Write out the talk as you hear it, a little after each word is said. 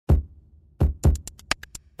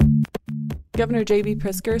Governor J.B.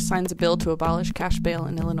 Pritzker signs a bill to abolish cash bail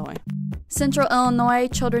in Illinois. Central Illinois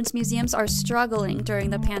children's museums are struggling during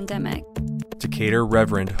the pandemic. Decatur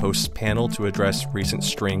Reverend hosts panel to address recent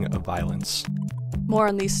string of violence. More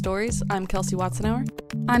on these stories. I'm Kelsey Watson-Hour.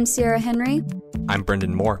 I'm Sierra Henry. I'm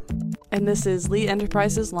Brendan Moore. And this is Lee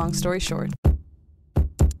Enterprises Long Story Short.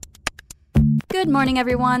 Good morning,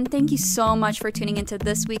 everyone. Thank you so much for tuning into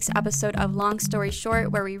this week's episode of Long Story Short,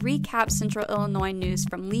 where we recap Central Illinois news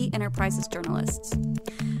from Lee Enterprises journalists.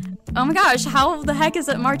 Oh my gosh, how the heck is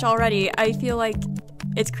it March already? I feel like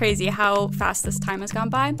it's crazy how fast this time has gone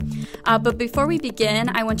by. But before we begin,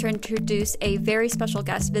 I want to introduce a very special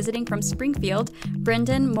guest visiting from Springfield,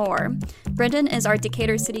 Brendan Moore. Brendan is our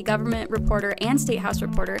Decatur City Government reporter and State House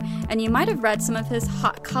reporter, and you might have read some of his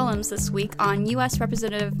hot columns this week on U.S.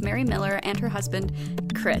 Representative Mary Miller and her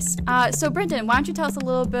husband, Chris. So Brendan, why don't you tell us a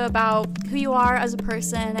little bit about who you are as a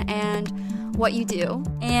person and what you do,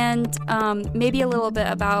 and maybe a little bit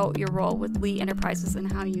about your role with Lee Enterprises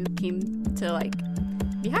and how you came to,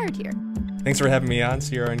 be hired here. Thanks for having me on,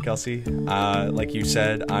 Sierra and Kelsey. Like you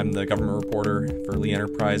said, I'm the government reporter for Lee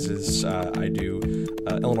Enterprises. I do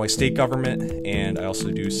Illinois state government, and I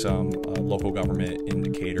also do some local government in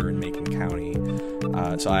Decatur and Macon County.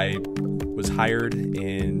 So I was hired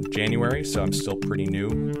in January, so I'm still pretty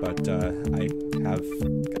new, but I have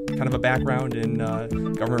kind of a background in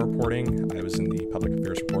government reporting. I was in the public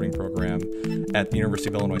affairs reporting program at the University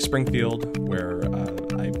of Illinois Springfield, where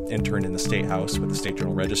I interned in the State House with the State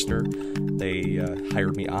Journal Register. They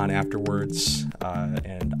hired me on afterwards,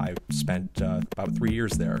 and I spent about 3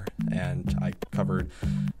 years there, and I covered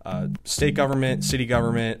state government, city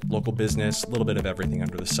government, local business, a little bit of everything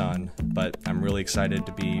under the sun. But I'm really excited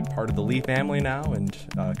to be part of the Lee family now and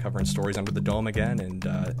covering stories under the dome again and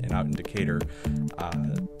out in Decatur.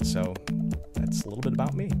 So that's a little bit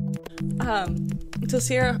about me. So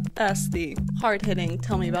Sierra asked the hard-hitting,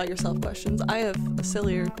 tell me about yourself questions. I have a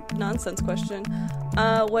sillier nonsense question.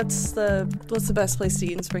 What's the best place to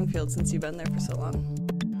eat in Springfield since you've been there for so long?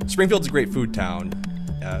 Springfield's a great food town,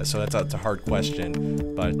 so that's a hard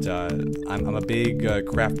question. But I'm a big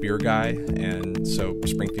craft beer guy, and so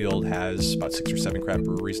Springfield has about 6 or 7 craft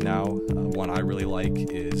breweries now. One I really like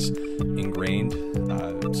is Ingrained,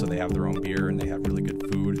 so they have their own beer and they have really good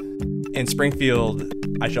food. And Springfield,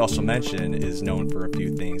 I should also mention, is known for a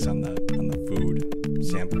few things on the food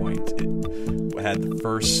standpoint. It had the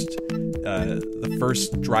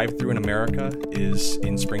first drive-through in America is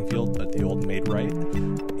in Springfield at the old Maid Right,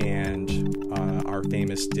 and our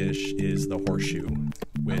famous dish is the horseshoe,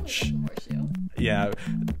 which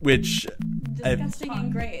Disgusting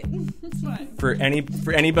and great. It's fine. For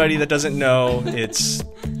anybody that doesn't know, it's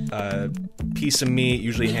a piece of meat,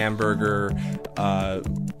 usually hamburger,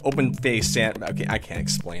 open face sandwich. Okay, I can't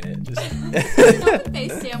explain it. Open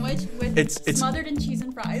face sandwich with it's smothered in cheese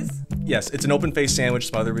and fries. Yes, it's an open face sandwich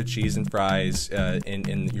smothered with cheese and fries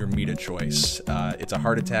in your meat of choice. It's a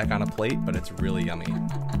heart attack on a plate, but it's really yummy.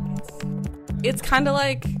 It's kind of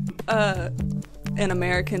like an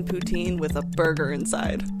American poutine with a burger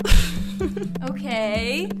inside.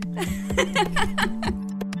 Okay.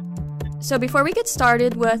 So before we get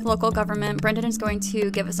started with local government, Brendan is going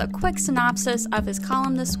to give us a quick synopsis of his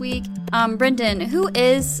column this week. Brendan, who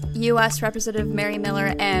is U.S. Representative Mary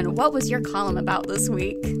Miller, and what was your column about this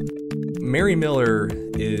week? Mary Miller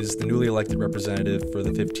is the newly elected representative for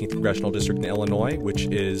the 15th Congressional District in Illinois, which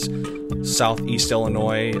is southeast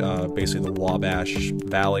Illinois, basically the Wabash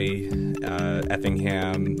Valley,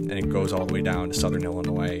 Effingham, and it goes all the way down to southern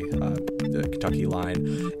Illinois, the Kentucky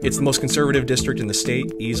line. It's the most conservative district in the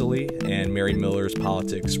state, easily, and Mary Miller's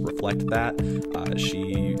politics reflect that.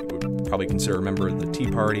 She would probably consider a member of the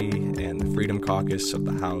Tea Party and the Freedom Caucus of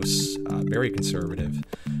the House, very conservative,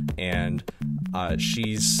 and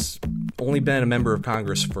she's only been a member of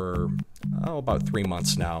Congress for about 3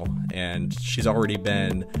 months now, and she's already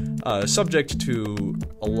been subject to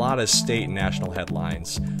a lot of state and national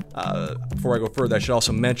headlines. Before I go further, I should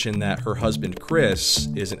also mention that her husband, Chris,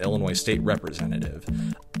 is an Illinois state representative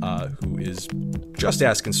who is just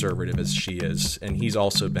as conservative as she is, and he's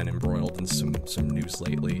also been embroiled in some news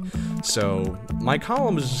lately. So my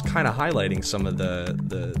column is just kind of highlighting some of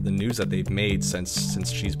the news that they've made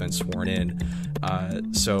since she's been sworn in.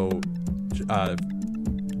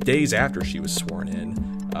 Days after she was sworn in,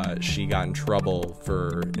 she got in trouble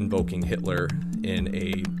for invoking Hitler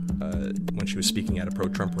when she was speaking at a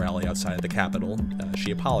pro-Trump rally outside of the Capitol. She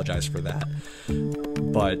apologized for that.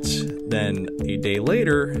 But then a day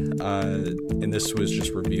later, and this was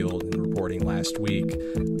just revealed in reporting last week,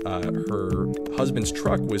 her husband's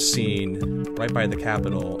truck was seen right by the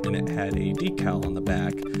Capitol, and it had a decal on the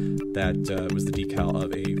back that was the decal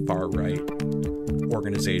of a far-right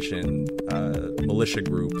organization, militia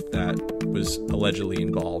group that was allegedly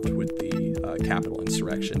involved with the Capitol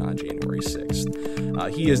insurrection on January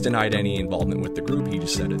 6th. He has denied any involvement with the group. He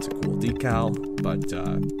just said it's a cool decal, but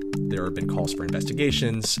there have been calls for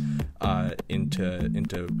investigations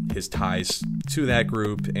into his ties to that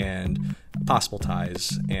group and possible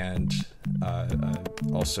ties, and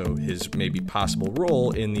also his maybe possible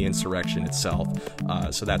role in the insurrection itself.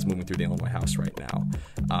 So that's moving through the Illinois House right now.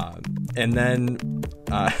 And then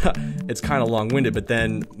it's kind of long-winded, but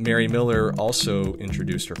then Mary Miller also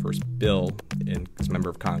introduced her first bill as a member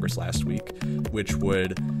of Congress last week, which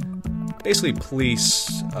would basically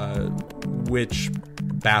police which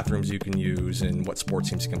bathrooms you can use and what sports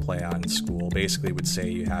teams you can play on in school. Basically would say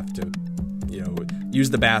you have to use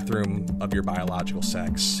the bathroom of your biological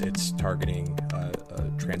sex. It's targeting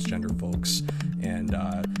transgender folks, and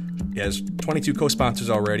it has 22 co-sponsors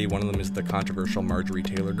already. One of them is the controversial Marjorie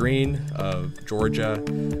Taylor Greene of Georgia,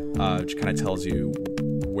 which kind of tells you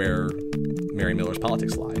where Mary Miller's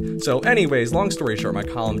politics lie. So anyways, long story short, my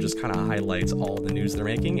column just kind of highlights all the news they're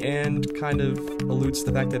making and kind of alludes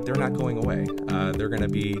to the fact that they're not going away. They're going to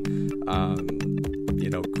be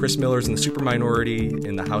Chris Miller's in the super minority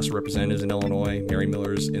in the House of Representatives in Illinois. Mary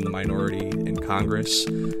Miller's in the minority in Congress,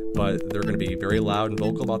 but they're going to be very loud and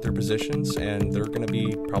vocal about their positions, and they're going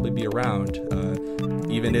to probably be around,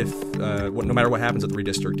 even if no matter what happens with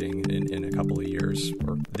redistricting in a couple of years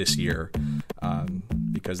or this year,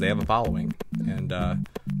 because they have a following, and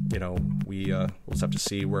we'll just have to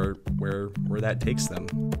see where that takes them.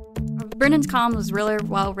 Brendan's column was really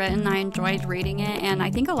well written. I enjoyed reading it, and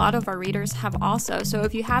I think a lot of our readers have also. So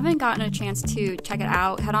if you haven't gotten a chance to check it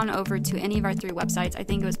out, head on over to any of our 3 websites. I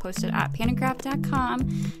think it was posted at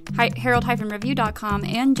Pantagraph.com, Herald-Review.com,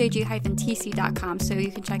 and JG-TC.com. So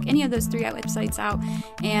you can check any of those 3 websites out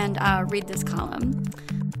and read this column.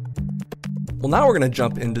 Well, now we're going to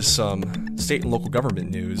jump into some state and local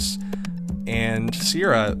government news. And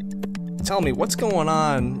Sierra, tell me, what's going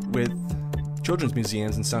on with children's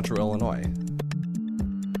museums in Central Illinois?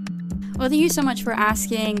 Well, thank you so much for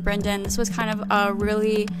asking, Brendan. This was kind of a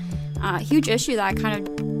really huge issue that I kind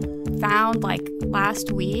of found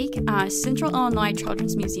last week. Central Illinois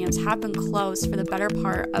children's museums have been closed for the better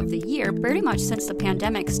part of the year, pretty much since the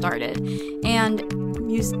pandemic started. And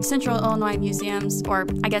Central Illinois museums, or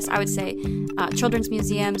I guess I would say children's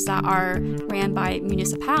museums that are ran by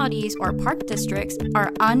municipalities or park districts,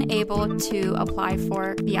 are unable to apply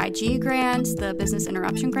for BIG grants, the business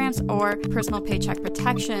interruption grants, or personal paycheck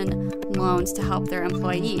protection loans to help their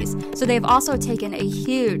employees. So they've also taken a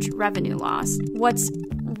huge revenue loss. What's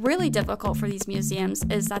really difficult for these museums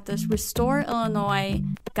is that the Restore Illinois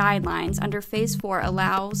guidelines under Phase 4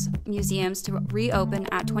 allows museums to reopen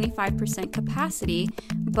at 25% capacity,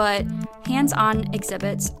 but hands-on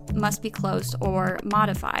exhibits must be closed or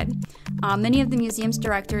modified. Many of the museum's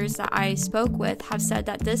directors that I spoke with have said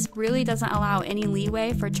that this really doesn't allow any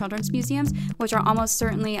leeway for children's museums, which are almost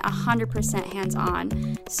certainly 100%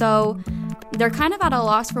 hands-on. So they're kind of at a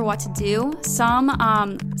loss for what to do. Some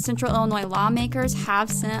Central Illinois lawmakers have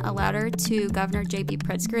sent a letter to Governor J.B.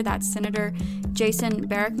 Pritzker, that's Senator Jason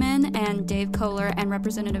Barackman and Dave Kohler and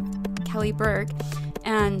Representative Kelly Burke,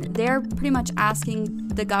 and they're pretty much asking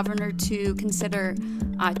the governor to consider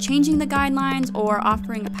changing the guidelines or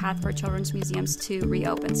offering a path for children's museums to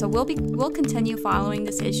reopen. So we'll continue following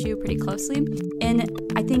this issue pretty closely. And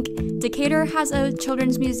I think Decatur has a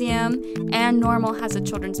children's museum and Normal has a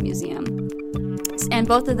children's museum, and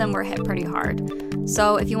both of them were hit pretty hard.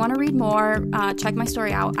 So if you want to read more, check my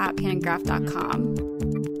story out at Pantagraph.com.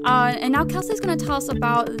 And now Kelsey's going to tell us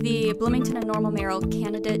about the Bloomington and Normal mayoral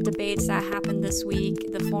candidate debates that happened this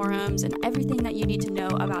week, the forums, and everything that you need to know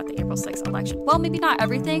about the April 6th election. Well, maybe not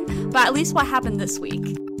everything, but at least what happened this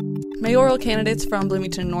week. Mayoral candidates from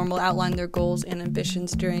Bloomington and Normal outlined their goals and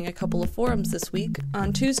ambitions during a couple of forums this week.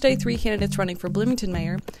 On Tuesday, 3 candidates running for Bloomington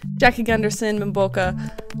mayor, Jackie Gunderson, Mboka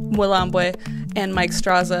Mwilambwe, and Mike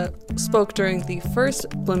Straza, spoke during the first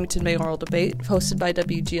Bloomington mayoral debate hosted by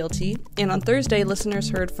WGLT. And on Thursday, listeners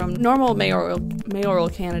heard from Normal mayoral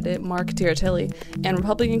candidate Mark Tiratelli and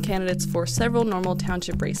Republican candidates for several Normal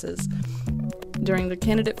Township races during the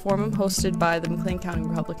candidate forum hosted by the McLean County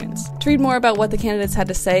Republicans. To read more about what the candidates had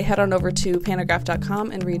to say, head on over to Pantagraph.com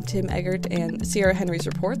and read Tim Eggert and Sierra Henry's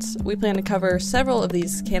reports. We plan to cover several of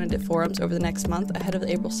these candidate forums over the next month ahead of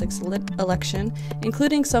the April 6th election,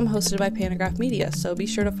 including some hosted by Pantagraph Media, so be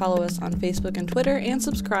sure to follow us on Facebook and Twitter and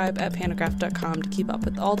subscribe at Pantagraph.com to keep up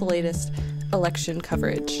with all the latest election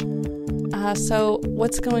coverage. So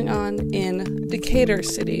what's going on in Decatur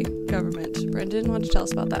city government? Brendan, why don't you tell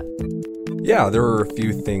us about that? Yeah, there are a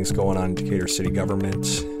few things going on in Decatur city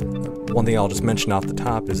government. One thing I'll just mention off the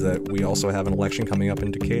top is that we also have an election coming up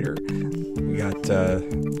in Decatur.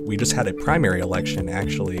 We just had a primary election,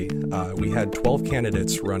 actually. We had 12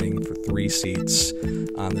 candidates running for 3 seats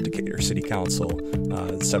on the Decatur City Council,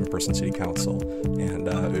 the 7-person city council, and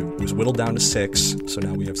it was whittled down to 6, so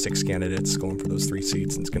now we have 6 candidates going for those 3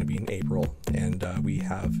 seats, and it's going to be in April. And we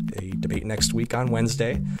have a debate next week on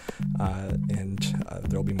Wednesday, and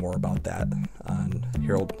there'll be more about that on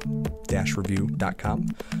herald-review.com.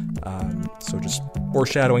 So just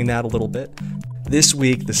foreshadowing that a little bit. This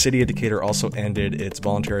week, the city of Decatur also ended its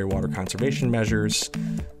voluntary water conservation measures.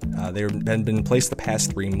 They've been in place the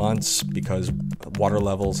past 3 months because water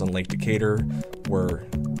levels in Lake Decatur were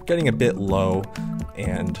getting a bit low,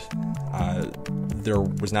 and there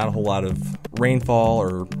was not a whole lot of rainfall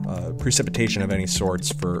or precipitation of any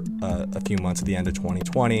sorts for a few months at the end of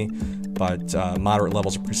 2020, but moderate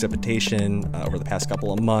levels of precipitation over the past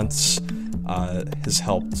couple of months has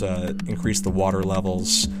helped increase the water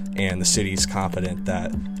levels, and the city's confident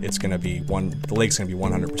that it's going to be the lake's going to be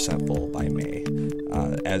 100% full by May,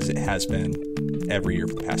 as it has been every year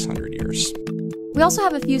for the past 100 years. We also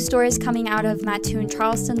have a few stories coming out of Mattoon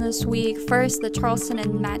Charleston this week. First, the Charleston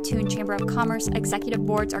and Mattoon Chamber of Commerce executive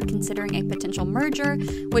boards are considering a potential merger,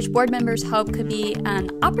 which board members hope could be an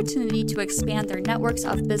opportunity to expand their networks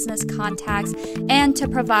of business contacts and to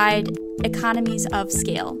provide economies of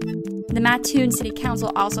scale. The Mattoon City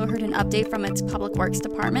Council also heard an update from its Public Works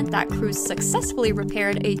Department that crews successfully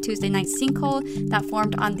repaired a Tuesday night sinkhole that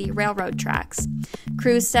formed on the railroad tracks.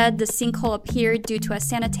 Crews said the sinkhole appeared due to a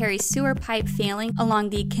sanitary sewer pipe failing along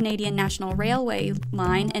the Canadian National Railway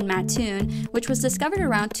line in Mattoon, which was discovered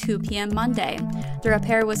around 2 p.m. Monday. The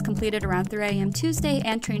repair was completed around 3 a.m. Tuesday,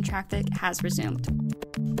 and train traffic has resumed.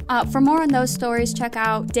 For more on those stories, check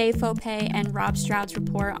out Dave Fope and Rob Stroud's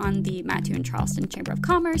report on the Mattoon Charleston Chamber of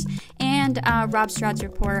Commerce and Rob Stroud's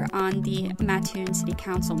report on the Mattoon City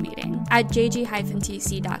Council meeting at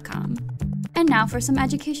jg-tc.com. And now for some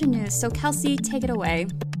education news. So Kelsey, take it away.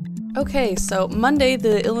 Okay, so Monday,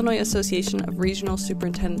 the Illinois Association of Regional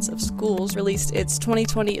Superintendents of Schools released its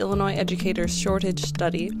 2020 Illinois Educator Shortage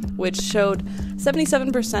Study, which showed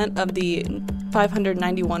 77% of the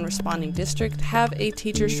 591 responding districts have a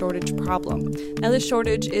teacher shortage problem. Now, this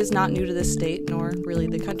shortage is not new to this state, nor really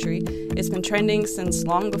the country. It's been trending since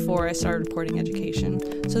long before I started reporting education.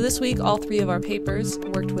 So this week, all 3 of our papers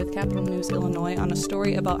worked with Capital News Illinois on a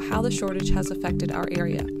story about how the shortage has affected our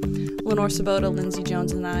area. Lenore Sabota, Lindsay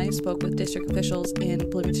Jones, and I spoke with district officials in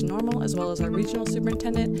Bloomington Normal, as well as our regional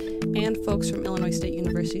superintendent, and folks from Illinois State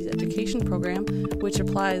University's education program, which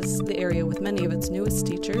applies the area with many of its newest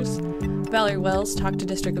teachers. Valerie Wells talked to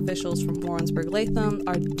district officials from Warrensburg-Latham,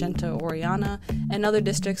 Argenta, Oriana, and other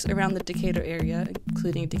districts around the Decatur area,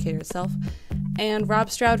 including Decatur itself. And Rob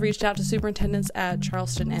Stroud reached out to superintendents at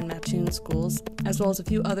Charleston and Mattoon schools, as well as a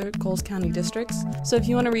few other Coles County districts. So if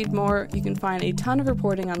you want to read more, you can find a ton of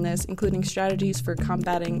reporting on this, including strategies for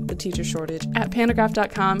combating the teacher shortage at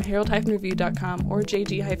pantagraph.com, herald-review.com, or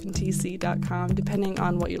jg-tc.com, depending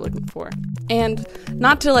on what you're looking for. And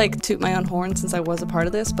not to toot my own horn since I was a part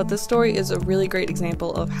of this, but this story is a really great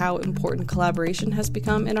example of how important collaboration has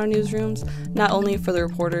become in our newsrooms, not only for the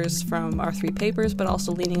reporters from our 3 papers, but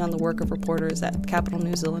also leaning on the work of reporters at Capital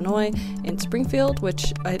News Illinois in Springfield,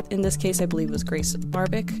 which in this case I believe was Grace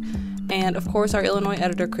Barbick, and of course our Illinois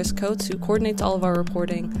editor Chris Coates, who coordinates all of our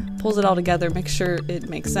reporting, pulls it all together, makes sure it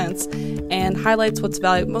makes sense, and highlights what's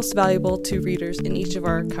most valuable to readers in each of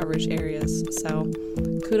our coverage areas. So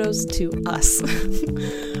kudos to us.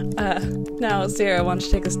 Now, Sarah, why don't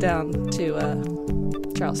you take us down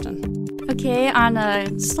to Charleston? Okay, on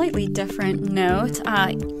a slightly different note,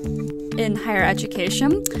 in higher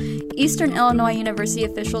education, Eastern Illinois University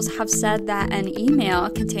officials have said that an email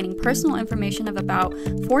containing personal information of about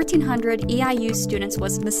 1,400 EIU students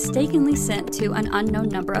was mistakenly sent to an unknown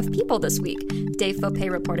number of people this week, Dave Fope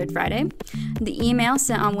reported Friday. The email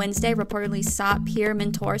sent on Wednesday reportedly sought peer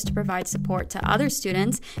mentors to provide support to other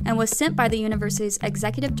students and was sent by the university's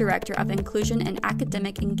Executive Director of Inclusion and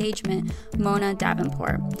Academic Engagement, Mona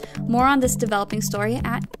Davenport. More on this developing story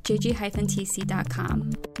at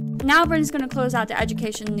jg-tc.com. Now we're just going to close out the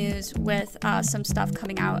education news with some stuff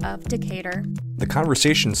coming out of Decatur. The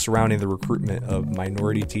conversation surrounding the recruitment of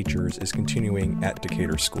minority teachers is continuing at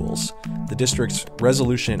Decatur schools. The district's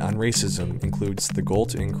resolution on racism includes the goal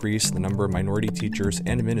to increase the number of minority teachers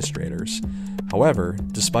and administrators. However,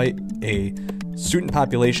 despite a student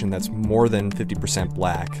population that's more than 50%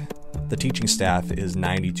 black, the teaching staff is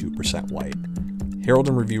 92% white. Herald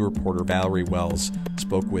and Review reporter Valerie Wells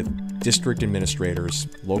spoke with district administrators,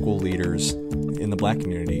 local leaders in the Black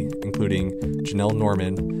community, including Janelle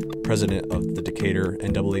Norman, president of the Decatur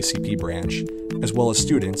NAACP branch, as well as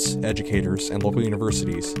students, educators, and local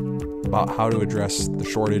universities, about how to address the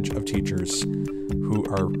shortage of teachers who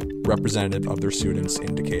are representative of their students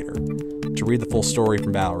in Decatur. To read the full story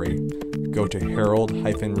from Valerie, go to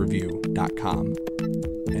herald-review.com.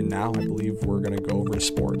 And now I believe we're going to go over to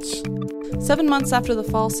sports. 7 months after the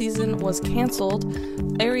fall season was canceled,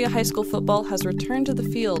 area high school football has returned to the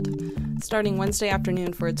field starting Wednesday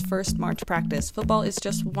afternoon for its first March practice. Football is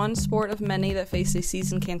just one sport of many that face a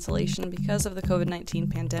season cancellation because of the COVID-19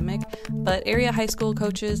 pandemic, but area high school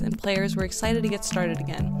coaches and players were excited to get started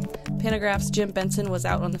again. Pantagraph's Jim Benson was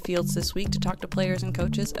out on the fields this week to talk to players and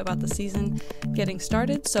coaches about the season getting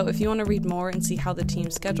started, so if you want to read more and see how the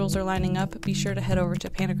team's schedules are lining up, be sure to head over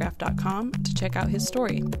to Pantagraph.com to check out his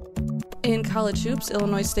story. In college hoops,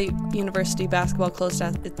 Illinois State University basketball closed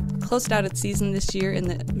out its season this year in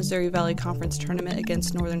the Missouri Valley Conference tournament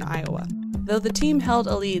against Northern Iowa. Though the team held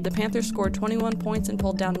a lead, the Panthers scored 21 points and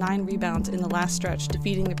pulled down 9 rebounds in the last stretch,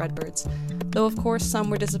 defeating the Redbirds. Though, of course,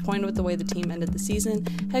 some were disappointed with the way the team ended the season,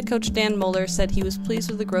 head coach Dan Moeller said he was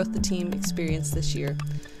pleased with the growth the team experienced this year.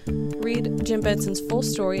 Read Jim Benson's full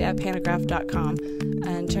story at Pantagraph.com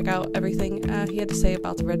and check out everything he had to say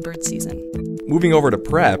about the Redbird season. Moving over to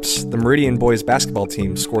preps, the Meridian boys basketball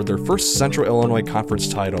team scored their first Central Illinois Conference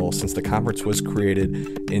title since the conference was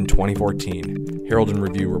created in 2014. Herald and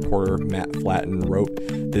Review reporter Matt Flatten wrote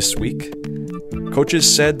this week, "Coaches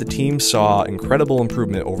said the team saw incredible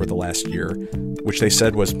improvement over the last year, which they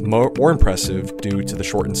said was more impressive due to the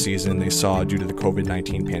shortened season they saw due to the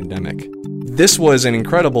COVID-19 pandemic. This was an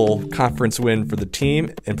incredible conference win for the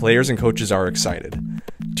team, and players and coaches are excited."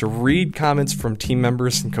 To read comments from team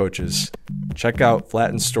members and coaches, check out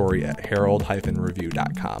Flatten's story at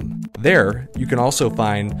herald-review.com. There, you can also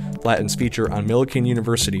find Flatten's feature on Millikin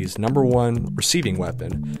University's #1 receiving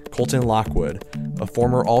weapon, Colton Lockwood, a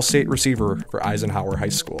former All-State receiver for Eisenhower High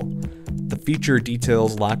School. The feature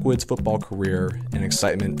details Lockwood's football career and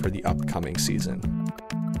excitement for the upcoming season.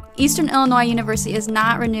 Eastern Illinois University is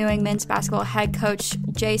not renewing men's basketball head coach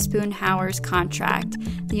Jay Spoonhauer's contract,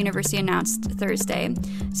 the university announced Thursday.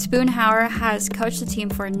 Spoonhauer has coached the team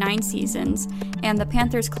for 9 seasons, and the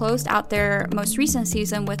Panthers closed out their most recent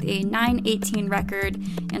season with a 9-18 record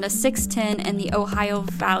and a 6-10 in the Ohio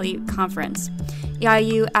Valley Conference.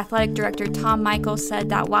 EIU Athletic Director Tom Michael said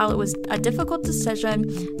that while it was a difficult decision,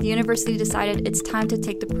 the university decided it's time to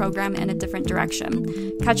take the program in a different direction.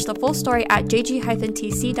 Catch the full story at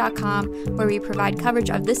jg-tc.com, where we provide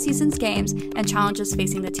coverage of this season's games and challenges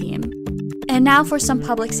facing the team. And now for some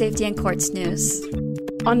public safety and courts news.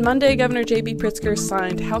 On Monday, Governor J.B. Pritzker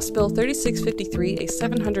signed House Bill 3653, a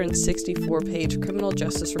 764-page criminal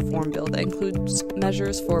justice reform bill that includes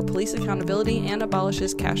measures for police accountability and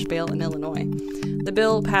abolishes cash bail in Illinois. The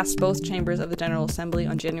bill passed both chambers of the General Assembly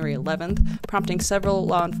on January 11th, prompting several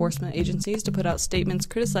law enforcement agencies to put out statements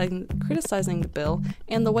criticizing the bill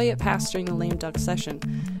and the way it passed during the lame duck session.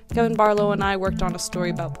 Kevin Barlow and I worked on a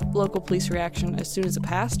story about local police reaction as soon as it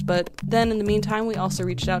passed, but then in the meantime, we also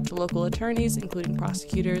reached out to local attorneys, including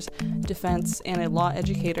prosecutors, defense, and a law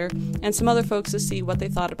educator, and some other folks to see what they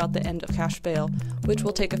thought about the end of cash bail, which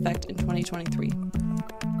will take effect in 2023.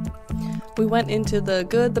 We went into the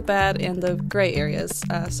good, the bad, and the gray areas,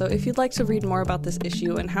 so if you'd like to read more about this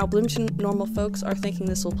issue and how Bloomington normal folks are thinking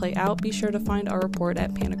this will play out, be sure to find our report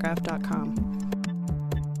at Pantagraph.com.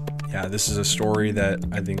 Yeah, this is a story that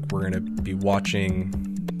I think we're going to be watching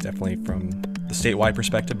definitely from the statewide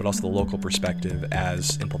perspective, but also the local perspective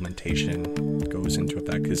as implementation goes into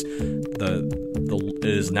effect, because it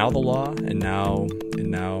is now the law, and now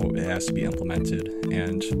it has to be implemented,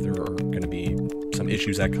 and there are going to be some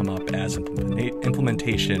issues that come up as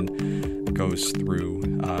implementation goes through,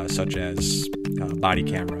 such as body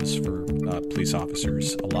cameras for police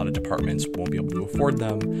officers. A lot of departments won't be able to afford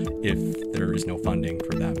them if there is no funding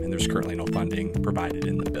for them, and there's currently no funding provided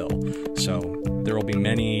in the bill. So there will be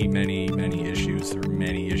many, many, many issues. There are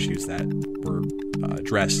many issues that were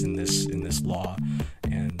addressed in this law,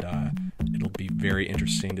 and it'll be very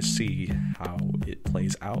interesting to see how it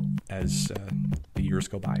plays out as the years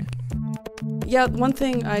go by. Yeah, one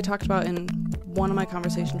thing I talked about in one of my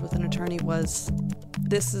conversations with an attorney was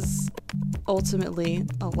this is ultimately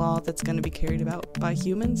a law that's going to be carried about by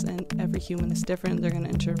humans, and every human is different. They're going to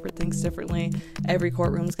interpret things differently. Every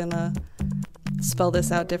courtroom's going to spell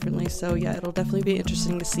this out differently. So yeah, it'll definitely be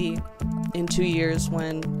interesting to see in 2 years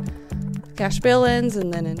when cash bail ends,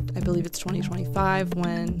 and then I believe it's 2025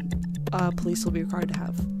 when police will be required to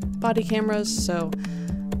have body cameras. So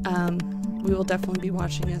we will definitely be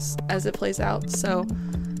watching this as it plays out. So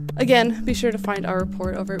again, be sure to find our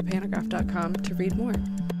report over at Pantagraph.com to read more.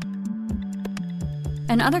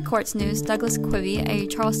 In other courts news, Douglas Quivy, a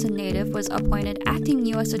Charleston native, was appointed acting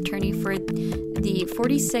U.S. Attorney for the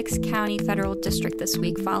 46th County Federal District this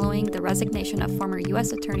week following the resignation of former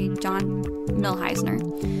U.S. Attorney John Milheisner.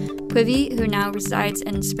 Quivy, who now resides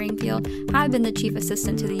in Springfield, had been the chief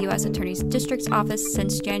assistant to the U.S. Attorney's District's office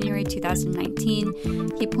since January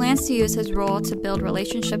 2019. He plans to use his role to build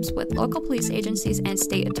relationships with local police agencies and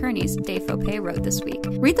state attorneys, Dave Fopay wrote this week.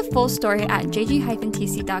 Read the full story at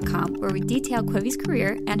jg-tc.com, where we detail Quivy's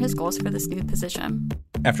career and his goals for this new position.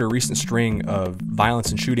 After a recent string of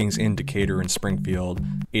violence and shootings in Decatur and Springfield,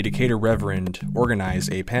 a Decatur reverend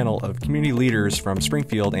organized a panel of community leaders from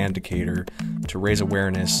Springfield and Decatur to raise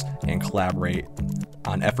awareness and collaborate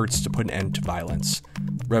on efforts to put an end to violence.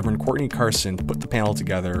 Reverend Courtney Carson put the panel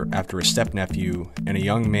together after a stepnephew and a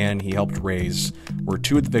young man he helped raise were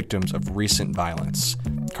two of the victims of recent violence.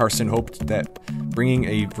 Carson hoped that bringing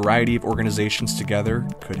a variety of organizations together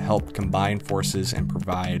could help combine forces and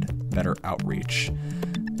provide better outreach.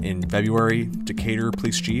 In February, Decatur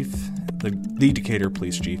Police Chief, the Decatur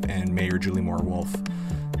Police Chief, and Mayor Julie Moore Wolf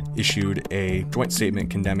issued a joint statement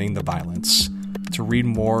condemning the violence. To read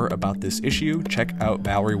more about this issue, check out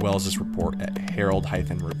Valerie Wells' report at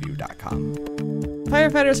herald-review.com.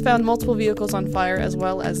 Firefighters found multiple vehicles on fire as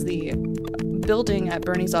well as the building at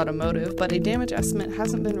Bernie's Automotive, but a damage estimate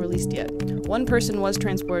hasn't been released yet. One person was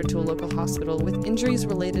transported to a local hospital with injuries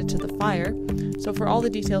related to the fire. So for all the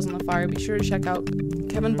details on the fire, be sure to check out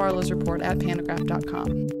Kevin Barlow's report at Pantagraph.com.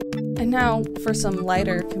 And now for some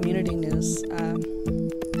lighter community news.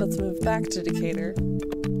 Let's move back to Decatur.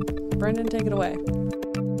 Brendan, take it away.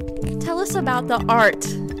 Tell us about the art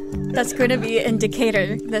that's going to be in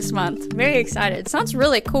Decatur this month. Very excited. Sounds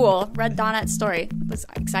really cool. Read Donette's story. It was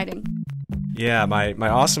exciting. Yeah, my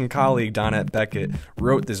awesome colleague Donette Beckett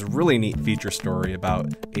wrote this really neat feature story about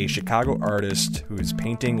a Chicago artist whose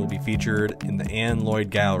painting will be featured in the Ann Lloyd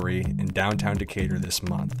Gallery in downtown Decatur this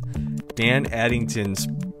month. Dan Addington's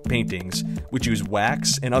paintings, which use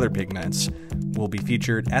wax and other pigments, will be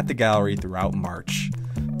featured at the gallery throughout March.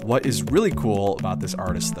 What is really cool about this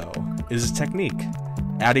artist, though, is his technique.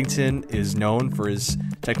 Addington is known for his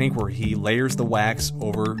technique where he layers the wax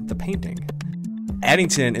over the painting.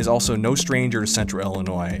 Addington is also no stranger to Central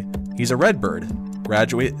Illinois. He's a Redbird,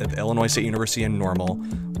 graduate of Illinois State University in Normal,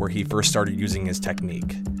 where he first started using his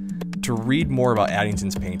technique. To read more about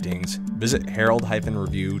Addington's paintings, visit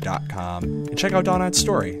herald-review.com and check out Donette's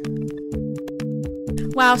story.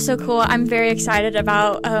 Wow, so cool. I'm very excited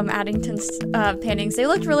about Addington's paintings. They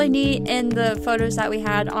looked really neat in the photos that we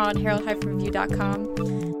had on herald-review.com.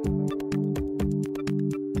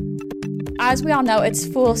 As we all know, it's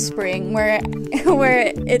full spring, where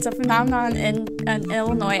it's a phenomenon in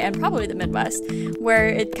Illinois and probably the Midwest, where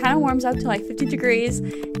it kind of warms up to like 50 degrees,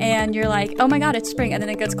 and you're like, oh my god, it's spring, and then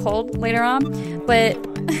it gets cold later on. But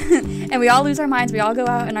and we all lose our minds. We all go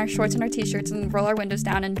out in our shorts and our t-shirts and roll our windows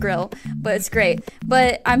down and grill, but it's great.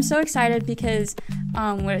 But I'm so excited because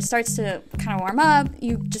when it starts to kind of warm up,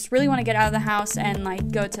 you just really want to get out of the house and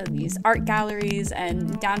like go to these art galleries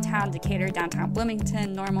and downtown Decatur, downtown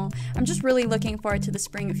Bloomington, Normal. I'm just really looking forward to the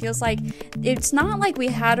spring. It feels like it's not like we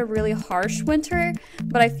had a really harsh winter,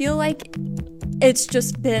 but I feel like it's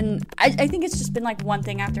just been, I think it's just been like one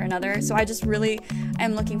thing after another. So I just really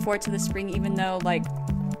am looking forward to the spring, even though like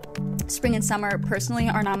spring and summer personally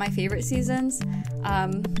are not my favorite seasons.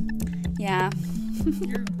 Yeah.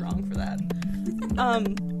 You're wrong for that.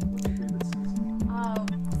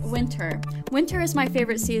 Winter is my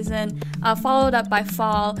favorite season, followed up by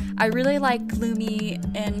fall. I really like gloomy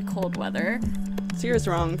and cold weather. Sierra's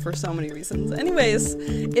wrong for so many reasons. Anyways,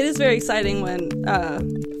 it is very exciting when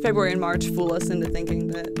February and March fool us into thinking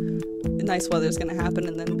that nice weather is going to happen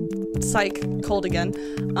and then psych, cold again.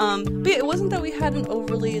 But it wasn't that we had an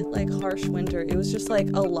overly like harsh winter. It was just like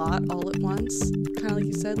a lot all at once. Kind of like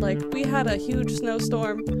you said, like we had a huge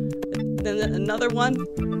snowstorm, then another one.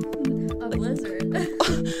 A blizzard.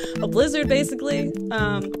 A blizzard, basically.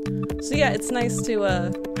 So yeah, it's nice to,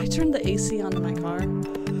 I turned the AC on in my car.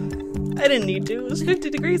 I didn't need to. It was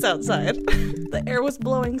 50 degrees outside. The air was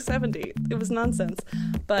blowing 70. It was nonsense.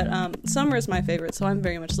 But summer is my favorite, so I'm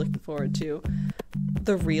very much looking forward to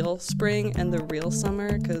the real spring and the real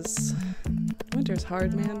summer, because winter's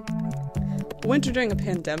hard, man. Winter during a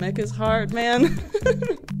pandemic is hard, man.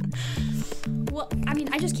 Well, I mean,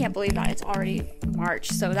 I just can't believe that it's already March,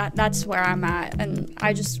 so that's where I'm at, and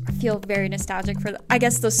I just feel very nostalgic for, I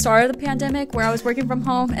guess, the start of the pandemic, where I was working from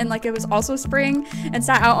home, and, like, it was also spring, and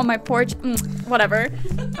sat out on my porch, whatever.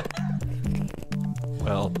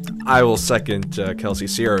 Well, I will second Kelsey.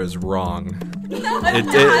 Sierra is wrong.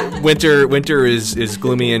 Winter is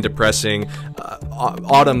gloomy and depressing.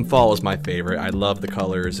 Autumn, fall is my favorite. I love the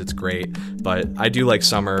colors. It's great. But I do like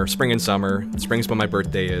summer, spring and summer. Spring's when my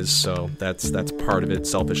birthday is, so that's part of it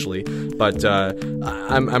selfishly. But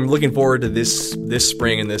I'm looking forward to this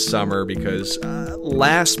spring and this summer because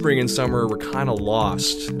last spring and summer were kind of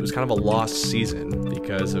lost. It was kind of a lost season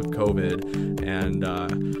because of COVID, and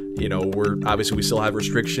we still have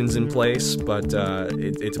restrictions in place, but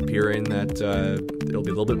it's appearing that it'll be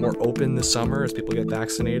a little bit more open this summer as people get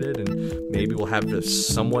vaccinated, and maybe we'll have a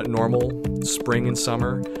somewhat normal spring and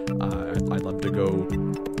summer. I'd love to go,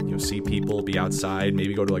 see people, be outside,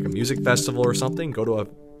 maybe go to like a music festival or something, go to a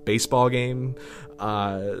baseball game.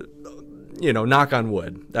 Knock on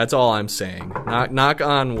wood. That's all I'm saying. Knock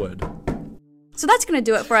on wood. So that's going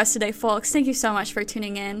to do it for us today, folks. Thank you so much for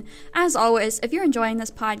tuning in. As always, if you're enjoying this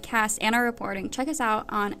podcast and our reporting, check us out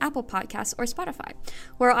on Apple Podcasts or Spotify.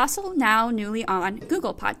 We're also now newly on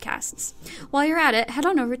Google Podcasts. While you're at it, head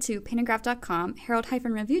on over to paintandgraph.com,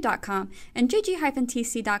 herald-review.com, and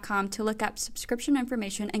jg-tc.com to look up subscription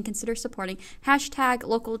information and consider supporting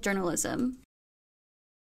 #local journalism.